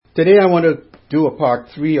Today I want to do a part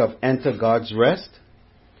 3 of Enter God's Rest.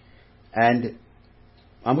 And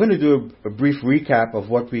I'm going to do a brief recap of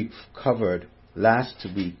what we covered last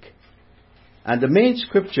week. And the main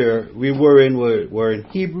scripture we were in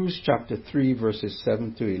Hebrews chapter 3 verses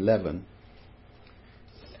 7 to 11.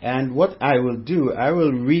 And what I will do, I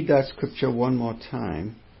will read that scripture one more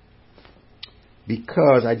time,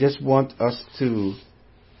 because I just want us to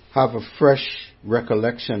have a fresh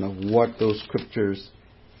recollection of what those scriptures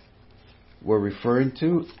were referring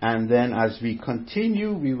to. And then as we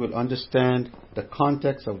continue, we will understand the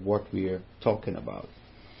context of what we are talking about.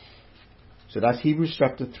 So that's Hebrews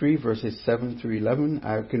chapter 3 verses 7 through 11.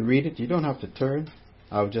 I can read it. You don't have to turn.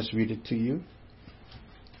 I'll just read it to you.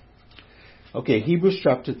 Okay, Hebrews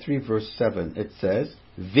chapter 3 verse 7. It says,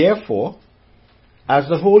 "Therefore, as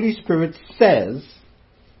the Holy Spirit says,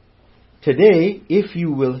 today, if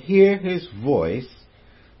you will hear his voice,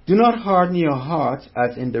 do not harden your hearts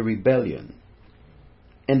as in the rebellion,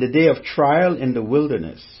 in the day of trial in the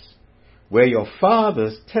wilderness, where your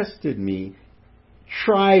fathers tested me,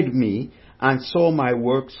 tried me, and saw my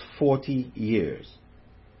works 40 years.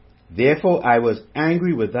 Therefore I was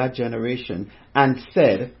angry with that generation and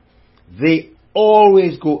said, they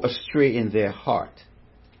always go astray in their heart,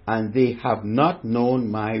 and they have not known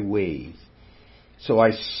my ways. So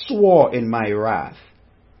I swore in my wrath,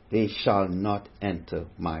 they shall not enter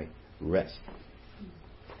my rest."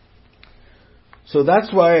 So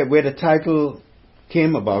that's where the title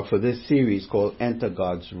came about for this series called Enter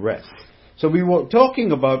God's Rest. So we were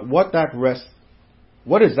talking about what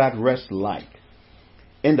is that rest like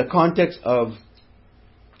in the context of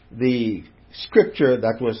the scripture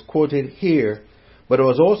that was quoted here, but it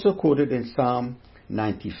was also quoted in Psalm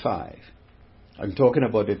 95. I'm talking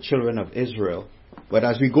about the children of Israel. But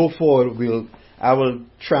as we go forward, I will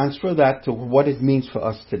transfer that to what it means for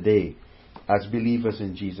us today as believers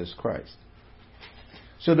in Jesus Christ.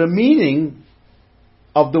 So the meaning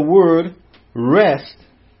of the word rest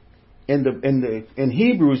in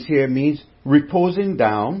Hebrews here means reposing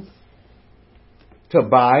down, to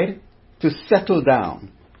abide, to settle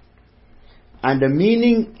down. And the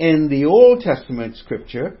meaning in the Old Testament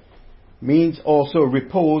scripture means also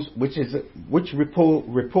repose, which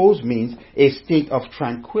repose means a state of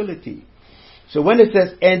tranquility. So when it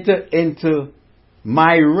says enter into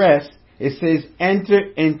my rest, it says enter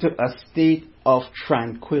into a state of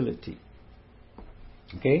tranquility.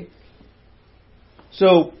 Okay?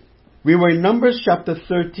 So we were in Numbers chapter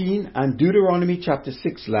 13 and Deuteronomy chapter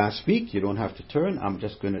 6 last week. You don't have to turn. I'm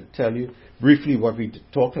just going to tell you briefly what we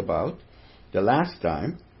talked about the last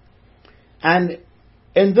time. And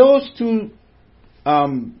in those two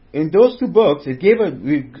books, in those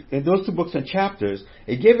two books and chapters,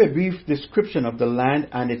 it gave a brief description of the land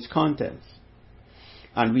and its contents.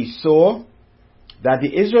 And we saw that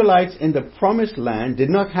the Israelites in the promised land did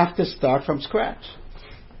not have to start from scratch.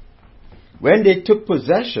 When they took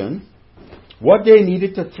possession, what they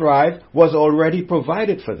needed to thrive was already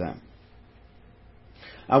provided for them.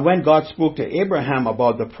 And when God spoke to Abraham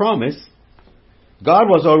about the promise, God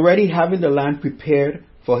was already having the land prepared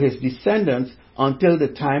for his descendants until the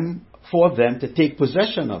time for them to take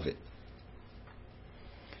possession of it.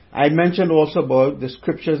 I mentioned also about the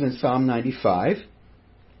scriptures in Psalm 95,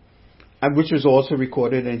 and which was also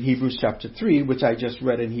recorded in Hebrews chapter 3, which I just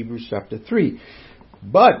read in Hebrews chapter 3.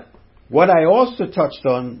 But what I also touched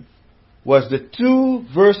on was the two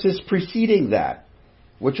verses preceding that,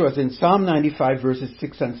 which was in Psalm 95 verses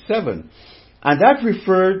 6 and 7. And that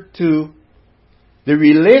referred to the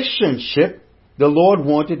relationship the Lord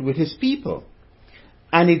wanted with his people.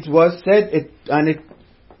 And it was said,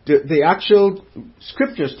 the actual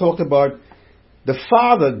scriptures talked about the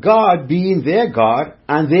Father, God, being their God,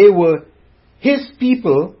 and they were his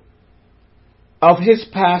people of his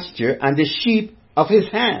pasture and the sheep of his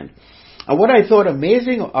hand. And what I thought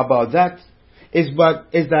amazing about that is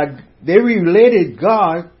that they related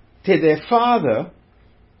God to their Father,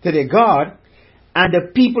 to their God, and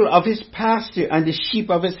the people of his pasture and the sheep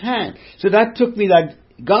of his hand. So that took me that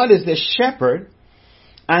God is the shepherd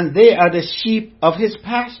and they are the sheep of his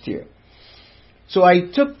pasture. So I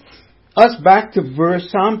took us back to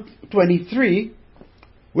verse Psalm 23,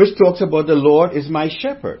 which talks about the Lord is my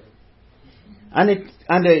shepherd. And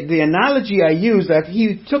the analogy I use that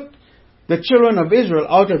he took the children of Israel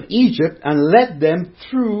out of Egypt and led them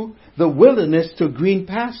through the wilderness to green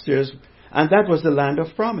pastures, and that was the land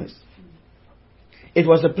of promise. It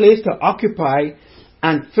was a place to occupy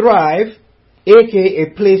and thrive, aka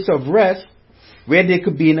a place of rest, where they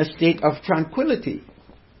could be in a state of tranquility,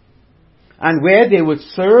 and where they would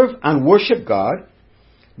serve and worship God,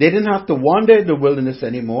 They didn't have to wander in the wilderness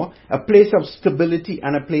anymore. A place of stability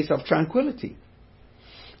and a place of tranquility.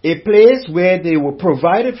 A place where they were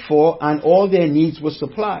provided for and all their needs were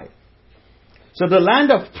supplied. So the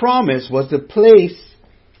land of promise was the place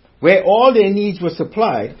where all their needs were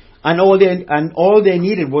supplied and all they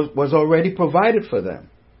needed was already provided for them.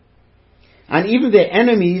 And even their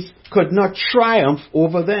enemies could not triumph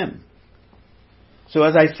over them. So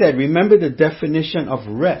as I said, remember the definition of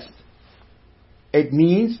rest. It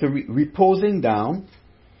means the reposing down,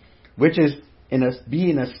 which is be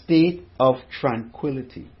in a state of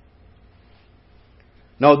tranquility.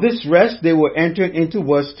 Now this rest they were entered into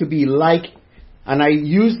was to be like, and I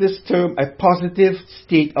use this term, a positive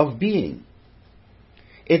state of being.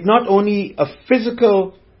 It's not only a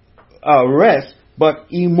physical rest, but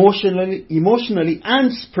emotionally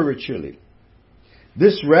and spiritually.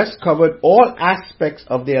 This rest covered all aspects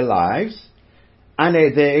of their lives and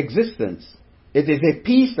their existence. It is a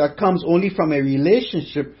peace that comes only from a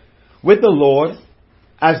relationship with the Lord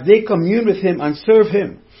as they commune with Him and serve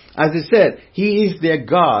Him. As I said, He is their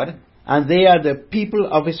God and they are the people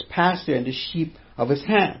of His pasture and the sheep of His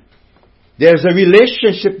hand. There's a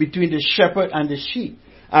relationship between the shepherd and the sheep,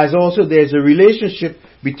 as also there's a relationship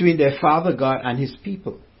between their Father God and His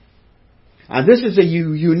people. And this is a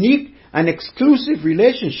unique and exclusive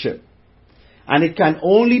relationship. And it can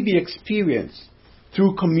only be experienced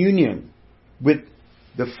through communion with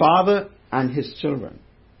the Father and His children.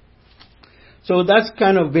 So that's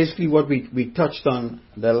kind of basically what we touched on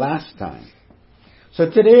the last time. So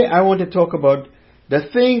today I want to talk about the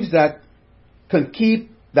things that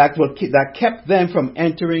kept them from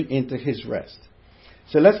entering into His rest.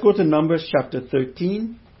 So let's go to Numbers chapter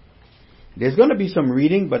 13. There's going to be some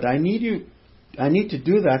reading, but I need to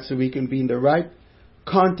do that so we can be in the right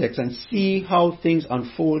context and see how things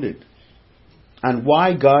unfolded and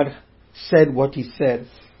why God said what He said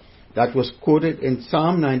that was quoted in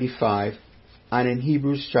Psalm 95 and in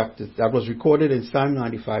that was recorded in Psalm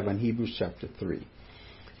 95 and Hebrews chapter 3.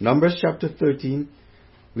 Numbers chapter 13,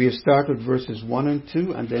 we'll start with verses 1 and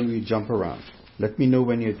 2 and then we jump around. Let me know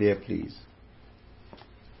when you're there, please.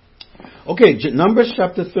 Okay, Numbers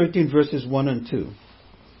chapter 13 verses 1 and 2.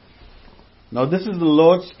 Now this is the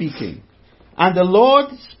Lord speaking. And the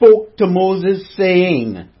Lord spoke to Moses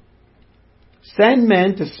saying, send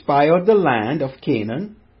men to spy out the land of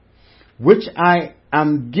Canaan, which I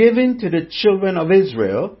am giving to the children of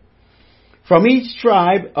Israel. From each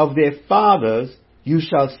tribe of their fathers you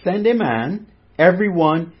shall send a man, every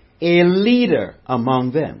one a leader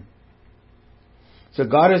among them. So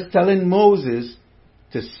God is telling Moses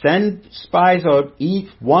to send spies out,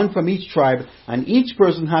 one from each tribe, and each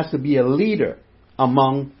person has to be a leader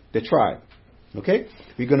among the tribe. Okay?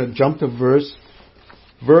 We're going to jump to verse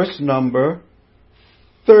number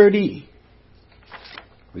 30.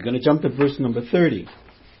 We're going to jump to verse number 30.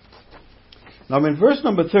 Now in verse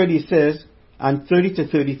number 30 it says, and 30 to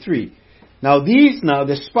 33.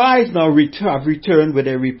 The spies have returned with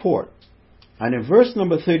a report. And in verse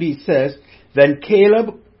number 30 it says, then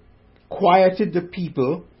Caleb quieted the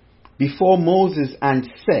people before Moses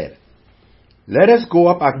and said, let us go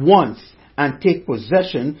up at once and take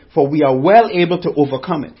possession, for we are well able to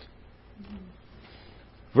overcome it.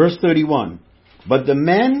 Verse 31. But the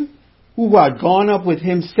men who had gone up with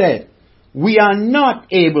him said, we are not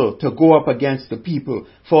able to go up against the people,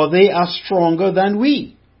 for they are stronger than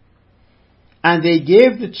we. And they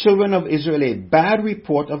gave the children of Israel a bad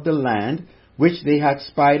report of the land which they had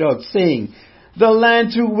spied out, saying, the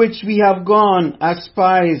land through which we have gone as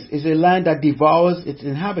spies is a land that devours its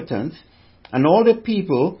inhabitants, and all the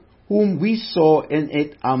people whom we saw in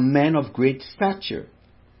it are men of great stature.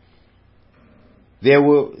 There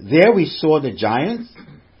we saw the giants,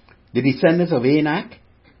 the descendants of Anak,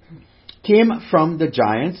 came from the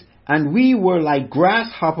giants, and we were like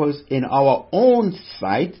grasshoppers in our own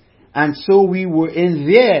sight, and so we were in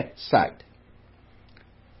their sight.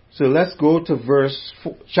 So let's go to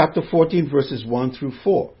chapter 14 verses 1 through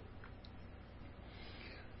 4.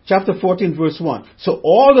 Chapter 14 verse 1. So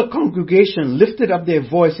all the congregation lifted up their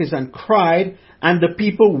voices and cried, and the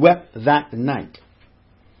people wept that night.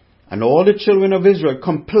 And all the children of Israel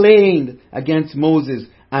complained against Moses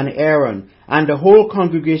and Aaron, and the whole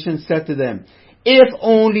congregation said to them, if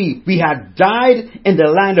only we had died in the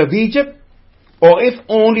land of Egypt, or if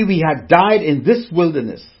only we had died in this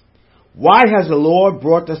wilderness. Why has the Lord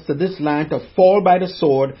brought us to this land to fall by the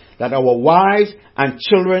sword, that our wives and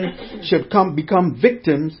children should become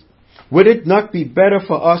victims? Would it not be better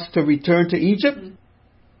for us to return to Egypt?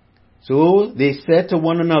 So they said to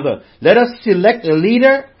one another, let us select a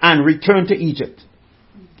leader and return to Egypt.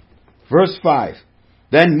 Verse 5.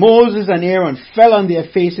 Then Moses and Aaron fell on their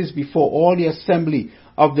faces before all the assembly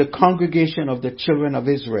of the congregation of the children of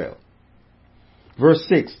Israel. Verse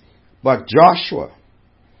 6. But Joshua,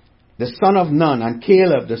 the son of Nun, and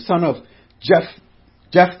Caleb, the son of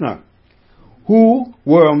Jephunneh, who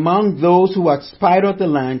were among those who had spied out the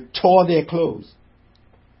land, tore their clothes.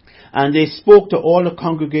 And they spoke to all the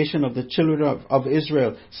congregation of the children of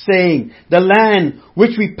Israel, saying, the land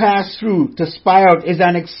which we passed through to spy out is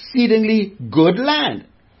an exceedingly good land.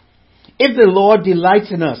 If the Lord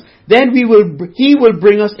delights in us, then He will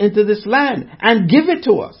bring us into this land and give it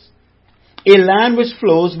to us, a land which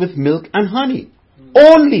flows with milk and honey.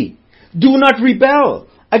 Only do not rebel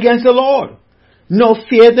against the Lord, nor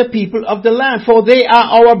fear the people of the land, for they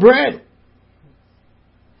are our bread.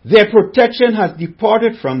 Their protection has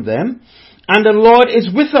departed from them, and the Lord is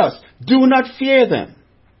with us. Do not fear them.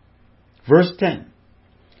 Verse 10.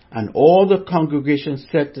 And all the congregation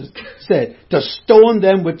said to stone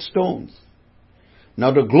them with stones.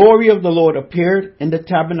 Now the glory of the Lord appeared in the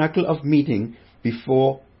tabernacle of meeting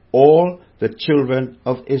before all the children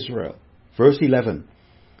of Israel. Verse 11.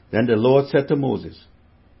 Then the Lord said to Moses,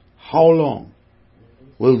 how long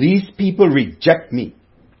will these people reject me?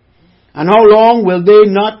 And how long will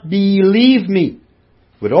they not believe me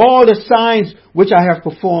with all the signs which I have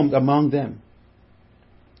performed among them?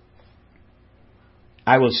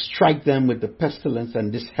 I will strike them with the pestilence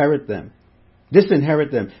and disinherit them,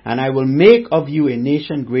 and I will make of you a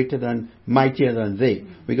nation mightier than they.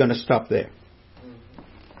 We're going to stop there.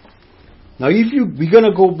 Now we're going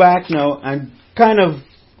to go back now and kind of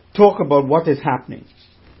talk about what is happening.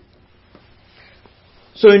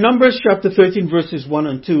 So in Numbers chapter 13 verses 1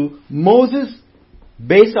 and 2, Moses,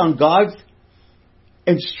 based on God's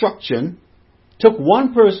instruction, took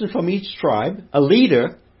one person from each tribe, a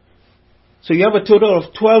leader. So you have a total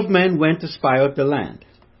of 12 men went to spy out the land.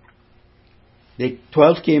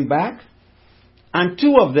 12 came back, and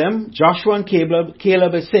 2 of them, Joshua and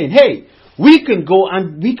Caleb is saying, hey, we should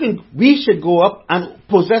go up and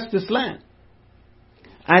possess this land.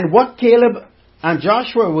 And what Caleb and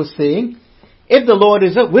Joshua was saying, if the Lord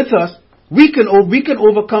is with us, we can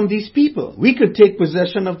overcome these people. We could take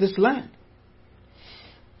possession of this land.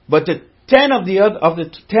 But the 10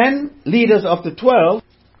 leaders of the 12,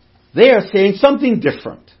 they are saying something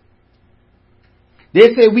different.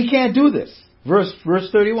 They say, we can't do this. Verse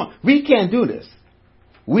 31. We can't do this.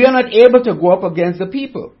 We are not able to go up against the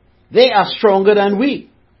people. They are stronger than we.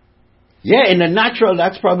 Yeah, in the natural,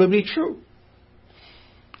 that's probably true.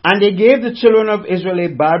 And they gave the children of Israel a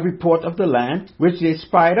bad report of the land which they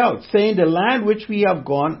spied out, saying, the land which we have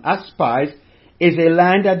gone as spies is a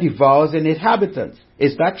land that devours its inhabitants.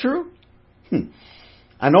 Is that true?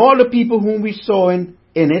 And all the people whom we saw in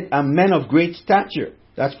it are men of great stature.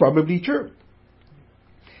 That's probably true.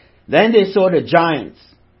 Then they saw the giants,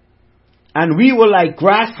 and we were like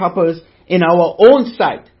grasshoppers in our own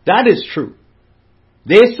sight. That is true.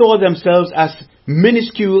 They saw themselves as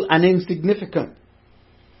minuscule and insignificant.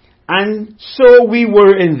 And so we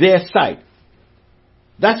were in their sight.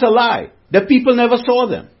 That's a lie. The people never saw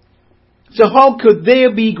them. So how could they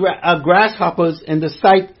be grasshoppers in the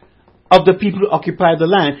sight of the people who occupied the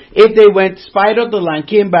land if they went, spied out the land,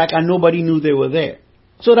 came back, and nobody knew they were there?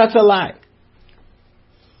 So that's a lie.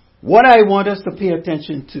 What I want us to pay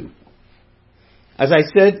attention to, as I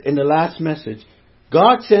said in the last message,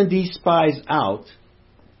 God sent these spies out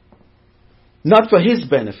not for His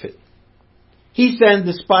benefit. He sent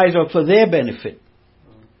the spies out for their benefit,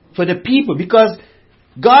 for the people, because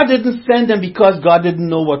God didn't send them because God didn't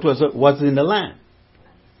know what was in the land.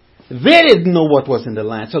 They didn't know what was in the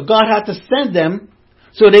land, so God had to send them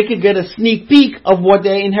so they could get a sneak peek of what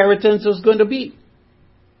their inheritance was going to be.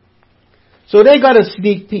 So they got a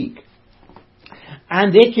sneak peek,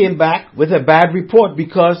 and they came back with a bad report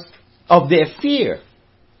because of their fear.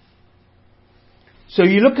 So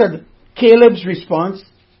you look at Caleb's response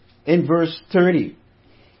in verse 30.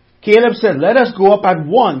 Caleb said, let us go up at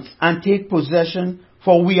once and take possession,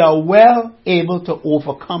 for we are well able to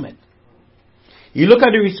overcome it. You look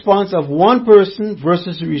at the response of one person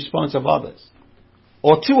versus the response of others.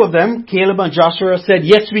 Or 2 of them, Caleb and Joshua, said,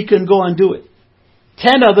 yes, we can go and do it.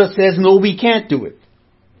 10 others says, no, we can't do it.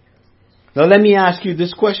 Now let me ask you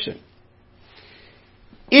this question.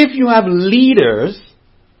 If you have leaders,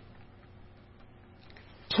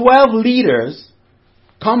 12 leaders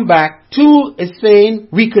come back, 2 is saying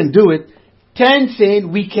we can do it, 10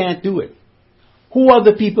 saying we can't do it, who are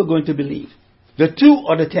the people going to believe? The 2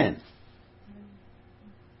 or the 10?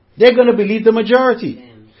 They're going to believe the majority.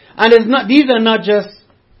 And these are not just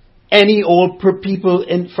any old people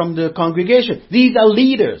from the congregation. These are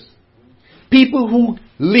leaders. People who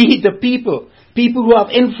lead the people. People who have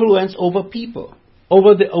influence over people,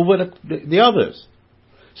 over the others.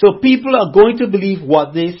 So people are going to believe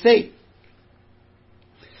what they say.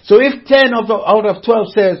 So if 10 out of 12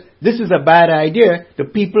 says, this is a bad idea, the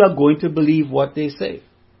people are going to believe what they say.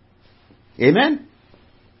 Amen?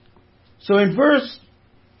 So in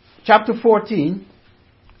chapter 14,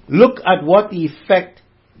 look at what the effect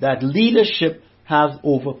that leadership has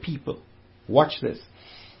over people. Watch this.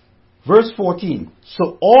 Verse 14.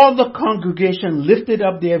 So all the congregation lifted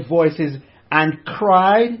up their voices and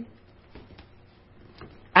cried,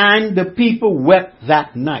 and the people wept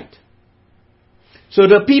that night. So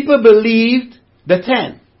the people believed the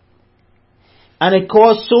 10. And it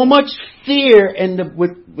caused so much fear in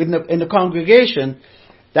the congregation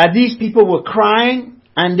that these people were crying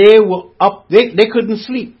and they were up. They couldn't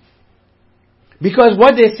sleep. Because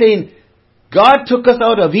what they're saying, God took us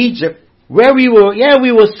out of Egypt where we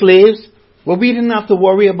were slaves, but we didn't have to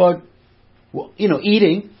worry about,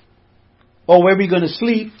 eating or where we're going to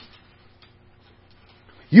sleep.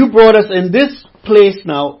 You brought us in this place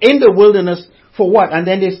now, in the wilderness, for what? And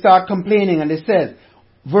then they start complaining, and it says,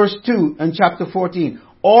 verse 2 in chapter 14,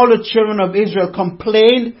 all the children of Israel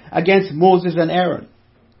complained against Moses and Aaron.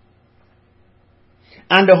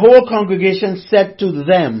 And the whole congregation said to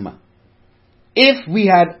them, if we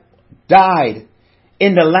had died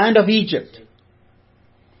in the land of Egypt,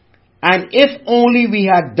 and if only we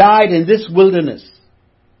had died in this wilderness,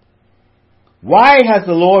 why has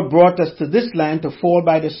the Lord brought us to this land to fall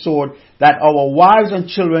by the sword, that our wives and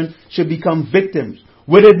children should become victims?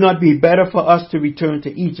 Would it not be better for us to return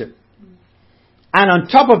to Egypt? And on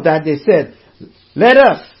top of that, they said, let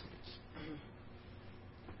us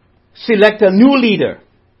select a new leader.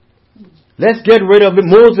 Let's get rid of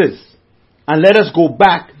Moses and let us go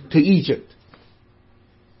back to Egypt.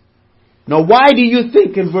 Now, why do you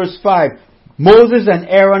think in verse 5, Moses and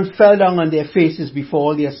Aaron fell down on their faces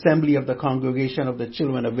before the assembly of the congregation of the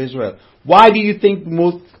children of Israel? Why do you think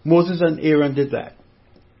Moses and Aaron did that?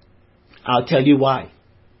 I'll tell you why.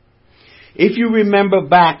 If you remember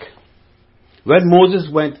back when Moses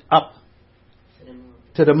went up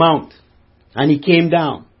to the mount and he came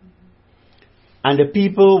down and the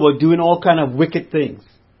people were doing all kind of wicked things.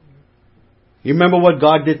 You remember what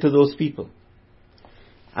God did to those people?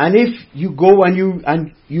 And if you go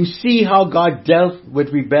and you see how God dealt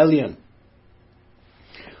with rebellion,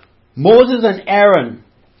 Moses and Aaron,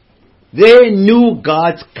 they knew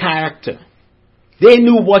God's character. They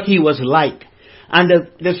knew what he was like. And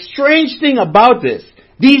the strange thing about this,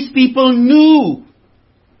 these people knew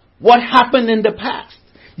what happened in the past.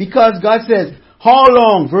 Because God says, how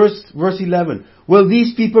long, verse 11, will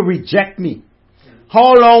these people reject me?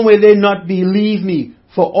 How long will they not believe me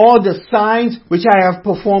for all the signs which I have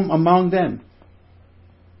performed among them?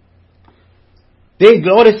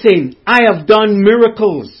 God is saying, I have done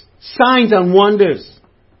miracles, signs and wonders.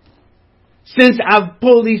 Since I've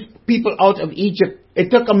pulled these people out of Egypt, it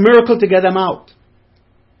took a miracle to get them out.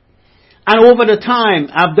 And over the time,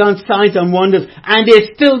 I've done signs and wonders, and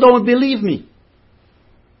they still don't believe me.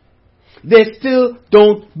 They still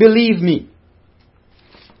don't believe me.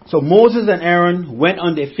 So Moses and Aaron went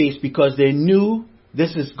on their face because they knew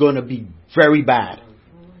this is going to be very bad.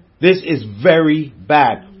 This is very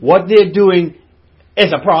bad. What they're doing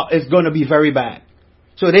is going to be very bad.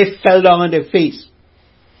 So they fell down on their face.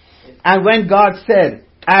 And when God said,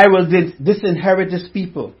 I will disinherit this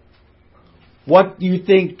people, what do you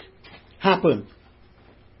think happened?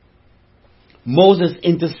 Moses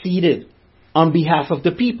interceded on behalf of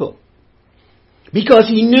the people. Because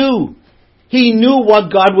he knew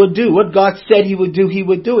what God would do. What God said he would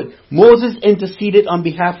do it. Moses interceded on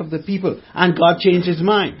behalf of the people, and God changed his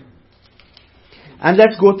mind. And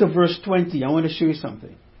let's go to verse 20. I want to show you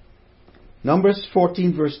something. Numbers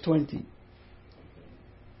 14 verse 20.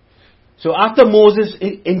 So after Moses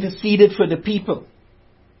interceded for the people,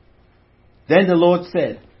 then the Lord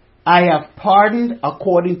said, I have pardoned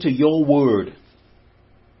according to your word.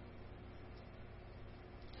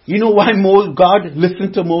 You know why God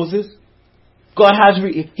listened to Moses?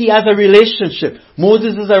 He has a relationship.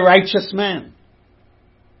 Moses is a righteous man.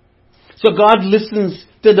 So God listens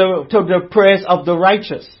to the prayers of the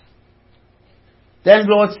righteous. Then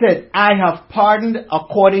the Lord said, I have pardoned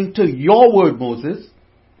according to your word, Moses.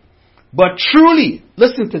 But truly,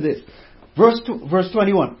 listen to this. Verse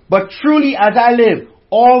 21. But truly as I live,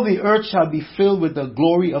 all the earth shall be filled with the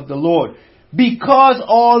glory of the Lord. Because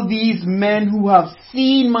all these men who have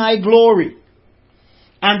seen my glory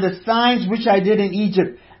and the signs which I did in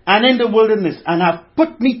Egypt and in the wilderness and have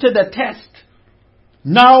put me to the test,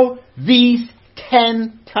 now these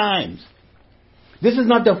 10 times. This is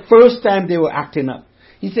not the first time they were acting up.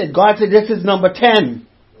 He said, God said, this is number 10.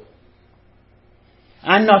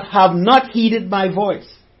 And have not heeded my voice.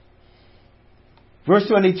 Verse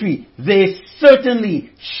 23, they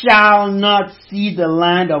certainly shall not see the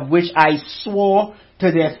land of which I swore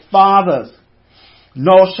to their fathers,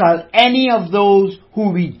 nor shall any of those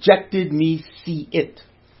who rejected me see it.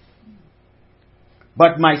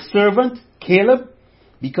 But my servant Caleb,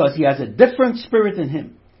 because he has a different spirit in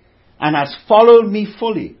him, and has followed me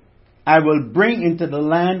fully, I will bring into the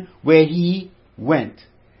land where he went,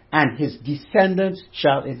 and his descendants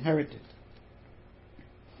shall inherit it.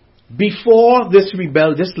 Before this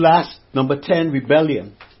last number 10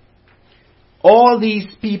 rebellion, all these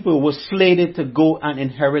people were slated to go and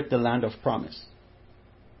inherit the land of promise.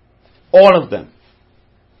 All of them.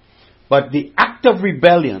 But the act of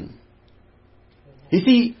rebellion, you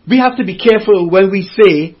see, we have to be careful when we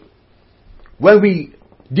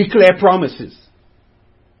declare promises.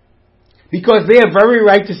 Because they are very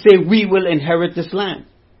right to say we will inherit this land.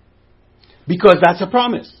 Because that's a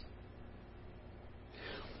promise.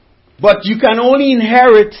 But you can only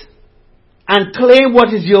inherit and claim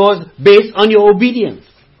what is yours based on your obedience.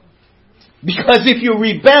 Because if you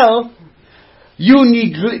rebel, you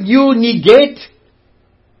negate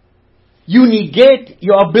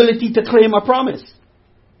your ability to claim a promise.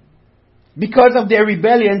 Because of their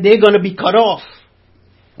rebellion, they're going to be cut off.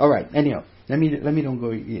 All right, anyhow, let me don't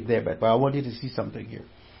go there, but I want you to see something here.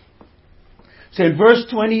 So in verse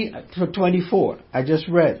 20 to 24, I just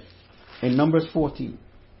read in Numbers 14,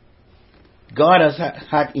 God has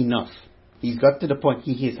had enough. He's got to the point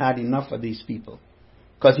he has had enough of these people.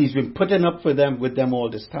 Because he's been putting up with them all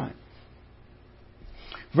this time.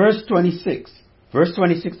 Verse 26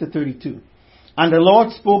 to 32. And the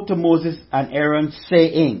Lord spoke to Moses and Aaron,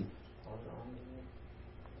 saying,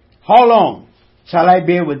 how long shall I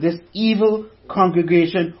bear with this evil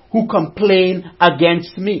congregation who complain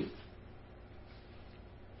against me?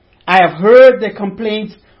 I have heard the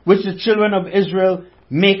complaints which the children of Israel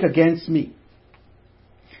make against me.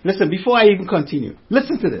 Listen, before I even continue,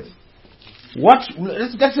 listen to this.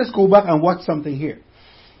 Let's just go back and watch something here.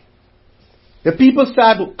 The people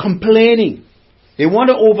start complaining. They want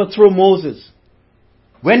to overthrow Moses.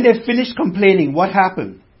 When they finished complaining, what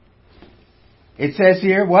happened? It says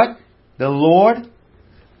here, what? The Lord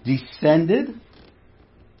descended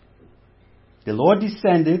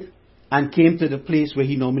and came to the place where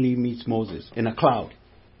he normally meets Moses, in a cloud.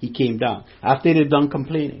 He came down after they'd done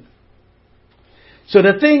complaining. So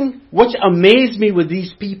the thing which amazed me with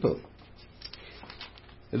these people,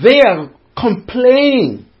 they are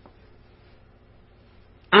complaining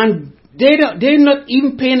and they're not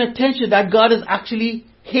even paying attention that God is actually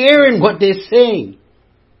hearing what they're saying.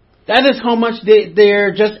 That is how much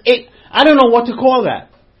they're just, I don't know what to call that.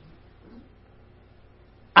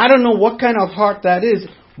 I don't know what kind of heart that is,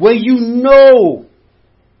 where I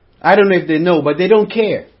don't know if they know, but they don't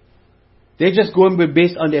care. They're just going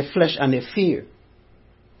based on their flesh and their fear.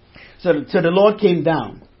 So the Lord came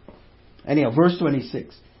down. Anyhow, verse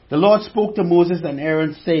 26. The Lord spoke to Moses and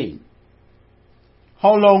Aaron, saying,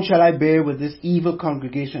 how long shall I bear with this evil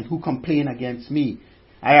congregation who complain against me?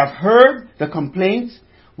 I have heard the complaints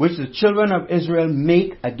which the children of Israel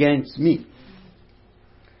make against me.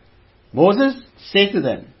 Moses, say to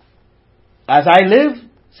them, as I live,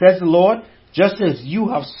 says the Lord, just as you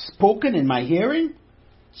have spoken in my hearing,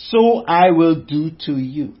 so I will do to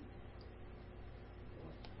you.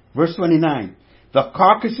 Verse 29. The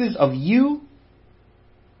carcasses of you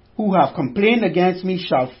who have complained against me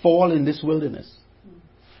shall fall in this wilderness.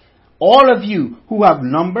 All of you who have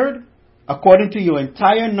numbered, according to your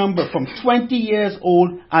entire number, from 20 years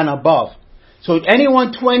old and above. So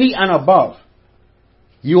anyone 20 and above,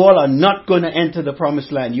 you all are not going to enter the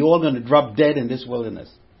promised land. You're all going to drop dead in this wilderness.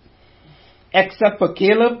 Except for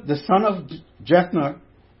Caleb, the son of Jephunneh,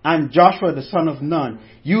 and Joshua, the son of Nun,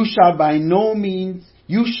 you shall by no means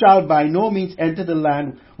enter the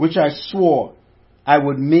land which I swore I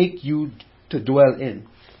would make you to dwell in.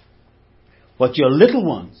 But your little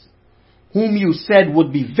ones, whom you said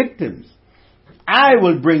would be victims, I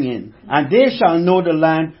will bring in, and they shall know the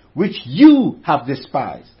land which you have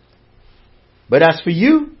despised. But as for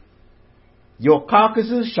you, your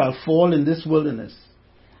carcasses shall fall in this wilderness,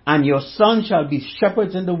 and your sons shall be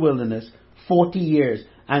shepherds in the wilderness 40 years,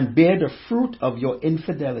 and bear the fruit of your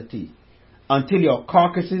infidelity, until your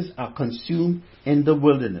carcasses are consumed in the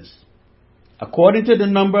wilderness. According to the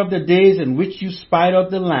number of the days in which you spied out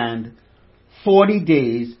the land, 40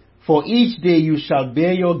 days, for each day you shall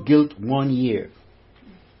bear your guilt 1 year.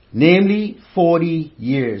 Namely, 40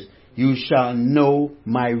 years you shall know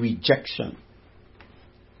my rejection.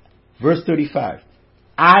 Verse 35.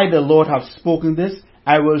 I, the Lord, have spoken this.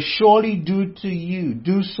 I will surely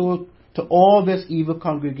do so to all this evil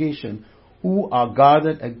congregation who are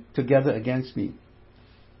gathered together against me.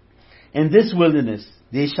 In this wilderness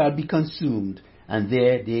they shall be consumed, and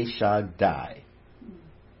there they shall die.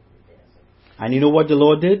 And you know what the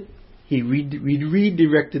Lord did? He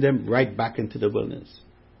redirected them right back into the wilderness.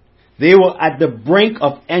 They were at the brink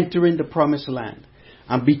of entering the promised land.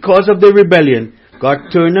 And because of their rebellion, God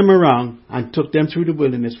turned them around and took them through the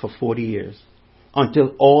wilderness for 40 years.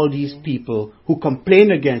 Until all these people who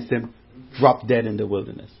complained against him dropped dead in the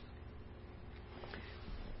wilderness.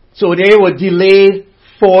 So they were delayed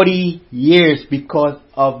 40 years because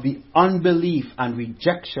of the unbelief and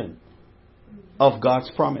rejection of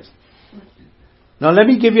God's promise. Now let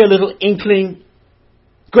me give you a little inkling,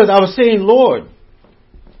 because I was saying, Lord,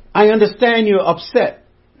 I understand you're upset,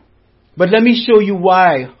 but let me show you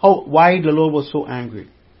why the Lord was so angry.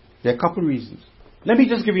 There are a couple of reasons. Let me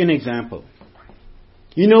just give you an example.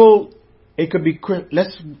 You know, it could be,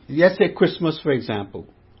 let's say Christmas, for example.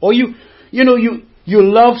 Or you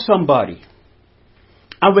love somebody,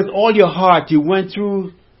 and with all your heart you went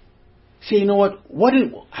through, say, you know what,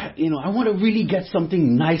 I want to really get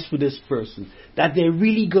something nice for this person that they're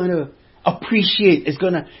really going to appreciate. It's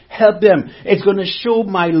going to help them. It's going to show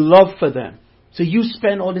my love for them. So you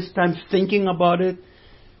spend all this time thinking about it.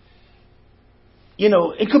 You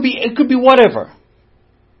know, it could be whatever.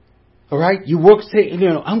 All right, you work. Say,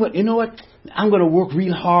 I'm going to work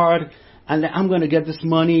real hard, and I'm going to get this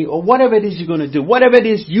money, or whatever it is you're going to do. Whatever it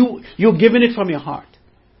is, you're giving it from your heart.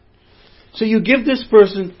 So you give this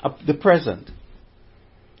person the present,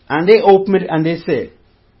 and they open it and they say,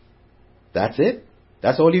 "That's it?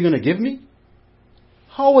 That's all you're going to give me?"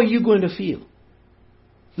 How are you going to feel?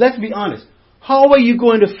 Let's be honest. How are you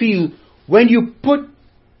going to feel when you put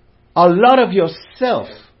a lot of yourself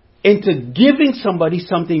into giving somebody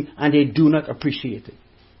something and they do not appreciate it?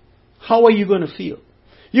 How are you going to feel?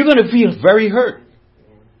 You're going to feel very hurt.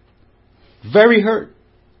 Very hurt.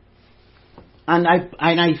 And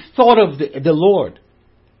I thought of the Lord.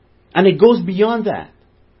 And it goes beyond that.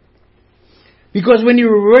 Because when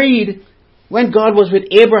you read, when God was with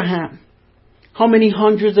Abraham, how many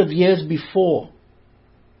hundreds of years before,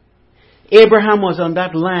 Abraham was on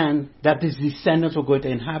that land that his descendants were going to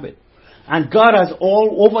inhabit. And God has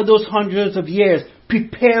all over those hundreds of years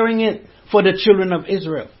preparing it for the children of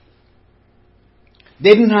Israel.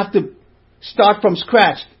 They didn't have to start from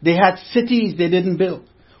scratch. They had cities they didn't build.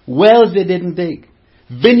 Wells they didn't dig.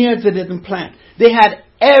 Vineyards they didn't plant. They had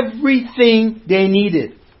everything they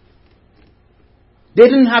needed. They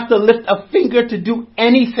didn't have to lift a finger to do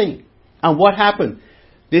anything. And what happened?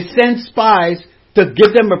 They sent spies to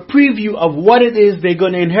give them a preview of what it is they're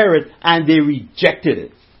going to inherit, and they rejected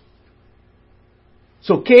it.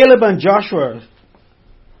 So Caleb and Joshua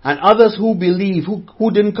and others who believe,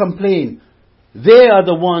 who didn't complain, they are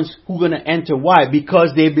the ones who are going to enter. Why?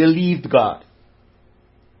 Because they believed God.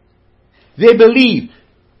 They believed.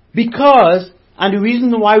 And the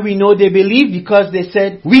reason why we know they believed, because they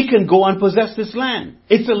said, we can go and possess this land.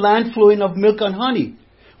 It's a land flowing of milk and honey.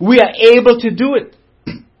 We are able to do it.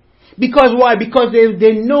 Because why? Because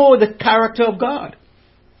they know the character of God.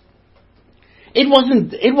 It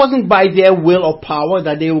wasn't by their will or power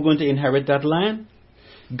that they were going to inherit that land.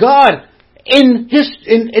 God, in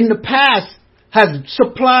the past, has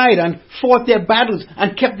supplied and fought their battles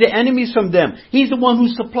and kept their enemies from them. He's the one who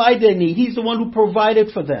supplied their need. He's the one who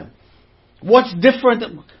provided for them. What's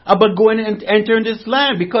different about going and entering this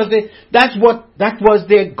land? Because that was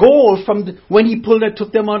their goal from when He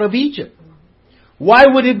took them out of Egypt. Why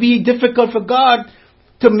would it be difficult for God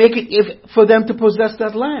to make it for them to possess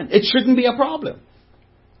that land? It shouldn't be a problem.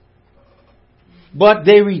 But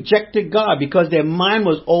they rejected God because their mind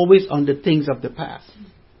was always on the things of the past.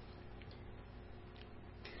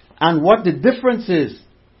 And what the difference is,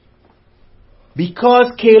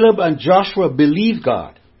 because Caleb and Joshua believed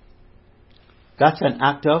God, that's an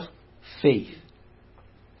act of faith.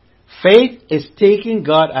 Faith is taking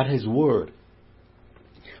God at His word.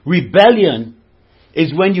 Rebellion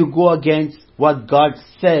is when you go against what God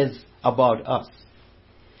says about us.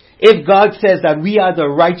 If God says that we are the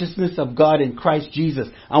righteousness of God in Christ Jesus,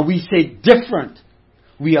 and we say different,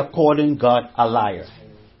 we are calling God a liar.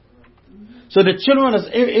 So the children of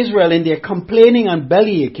Israel, in their complaining and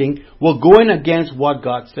belly aching, were going against what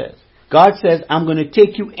God says. God says, I'm going to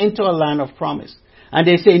take you into a land of promise. And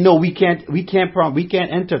they say, no, we can't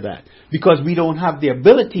enter that because we don't have the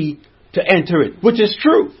ability to enter it, which is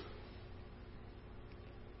true.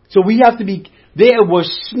 So they were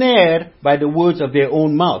snared by the words of their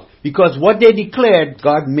own mouth, because what they declared,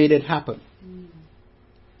 God made it happen.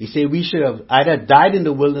 He said we should have either died in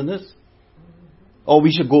the wilderness or we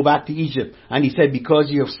should go back to Egypt. And he said, because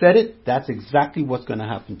you have said it, that's exactly what's going to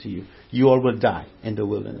happen to you. You all will die in the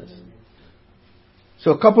wilderness.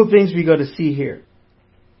 So a couple of things we got to see here.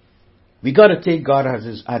 We got to take God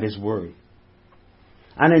at his word.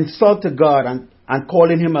 And insult to God and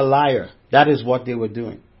calling him a liar. That is what they were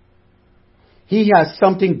doing. He has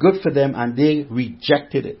something good for them and they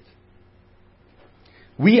rejected it.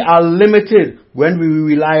 We are limited when we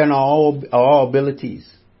rely on our abilities.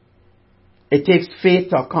 It takes faith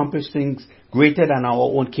to accomplish things greater than our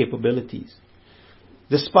own capabilities.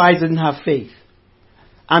 The spies didn't have faith.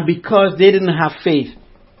 And because they didn't have faith,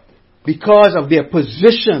 because of their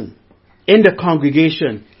position in the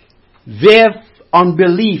congregation, their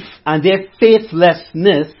unbelief and their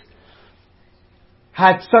faithlessness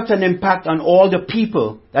had such an impact on all the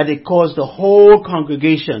people that it caused the whole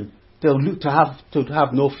congregation to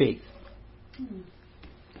have no faith.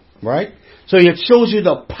 Right? So it shows you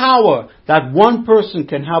the power that one person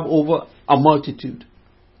can have over a multitude.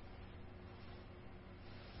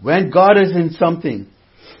 When God is in something,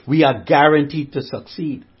 we are guaranteed to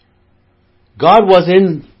succeed. God was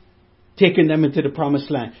in taking them into the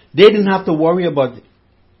promised land. They didn't have to worry about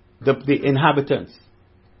the inhabitants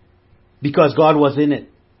because God was in it.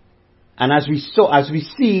 And as we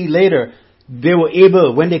see later, they were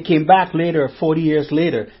able, when they came back later, 40 years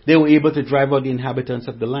later, they were able to drive out the inhabitants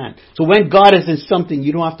of the land. So when God is in something,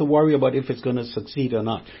 you don't have to worry about if it's going to succeed or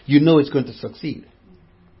not. You know it's going to succeed.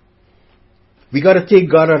 We got to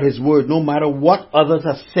take God at his word no matter what others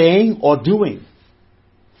are saying or doing.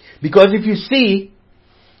 Because if you see,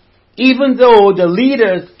 even though the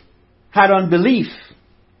leaders had unbelief,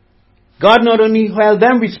 God not only held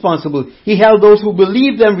them responsible, he held those who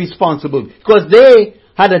believed them responsible because they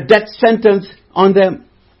had a death sentence on them.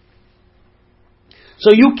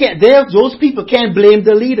 So those people can't blame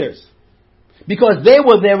the leaders because they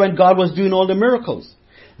were there when God was doing all the miracles.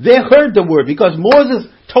 They heard the word because Moses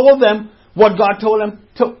told them what God told him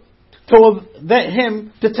to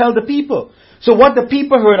tell the people. So what the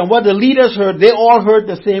people heard and what the leaders heard, they all heard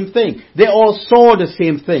the same thing. They all saw the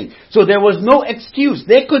same thing. So there was no excuse.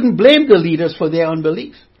 They couldn't blame the leaders for their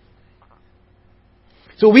unbelief.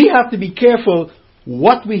 So we have to be careful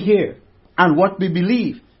what we hear and what we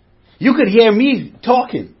believe. You could hear me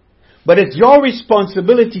talking, but it's your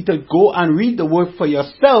responsibility to go and read the word for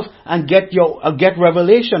yourself and get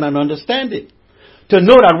revelation and understand it. To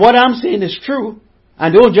know that what I'm saying is true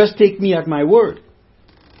and don't just take me at my word.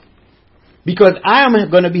 Because I am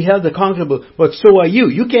going to be held accountable, but so are you.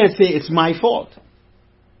 You can't say it's my fault.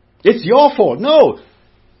 It's your fault. No.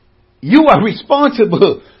 You are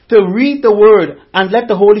responsible to read the word and let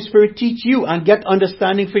the Holy Spirit teach you and get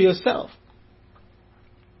understanding for yourself.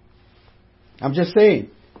 I'm just saying.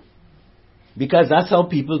 Because that's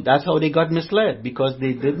how they got misled. Because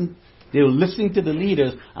they were listening to the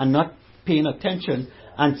leaders and not paying attention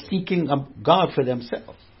and seeking God for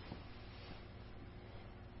themselves.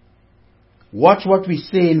 Watch what we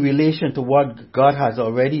say in relation to what God has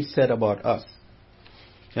already said about us.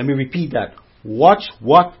 Let me repeat that. Watch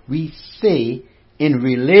what we say in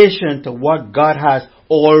relation to what God has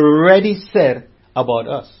already said about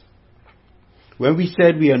us. When we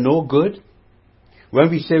said we are no good, when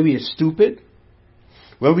we say we are stupid,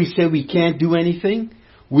 when we say we can't do anything,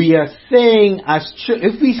 we are saying,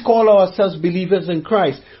 if we call ourselves believers in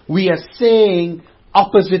Christ, we are saying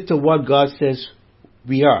opposite to what God says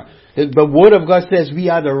we are. The Word of God says we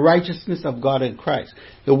are the righteousness of God in Christ.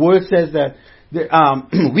 The Word says that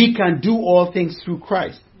we can do all things through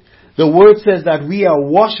Christ. The Word says that we are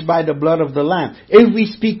washed by the blood of the Lamb. If we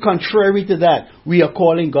speak contrary to that, we are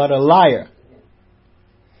calling God a liar.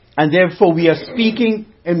 And therefore we are speaking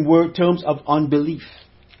in terms of unbelief.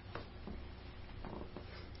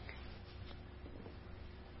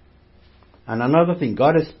 And another thing,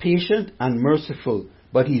 God is patient and merciful,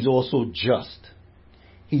 but He's also just.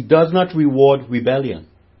 He does not reward rebellion.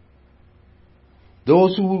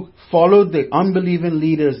 Those who followed the unbelieving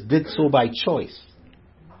leaders did so by choice.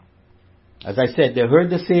 As I said, they heard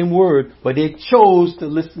the same word, but they chose to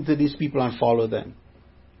listen to these people and follow them.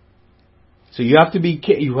 So you have to be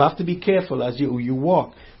careful as you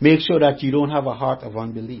walk. Make sure that you don't have a heart of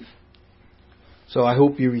unbelief. So I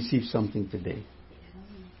hope you receive something today.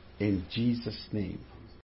 In Jesus' name.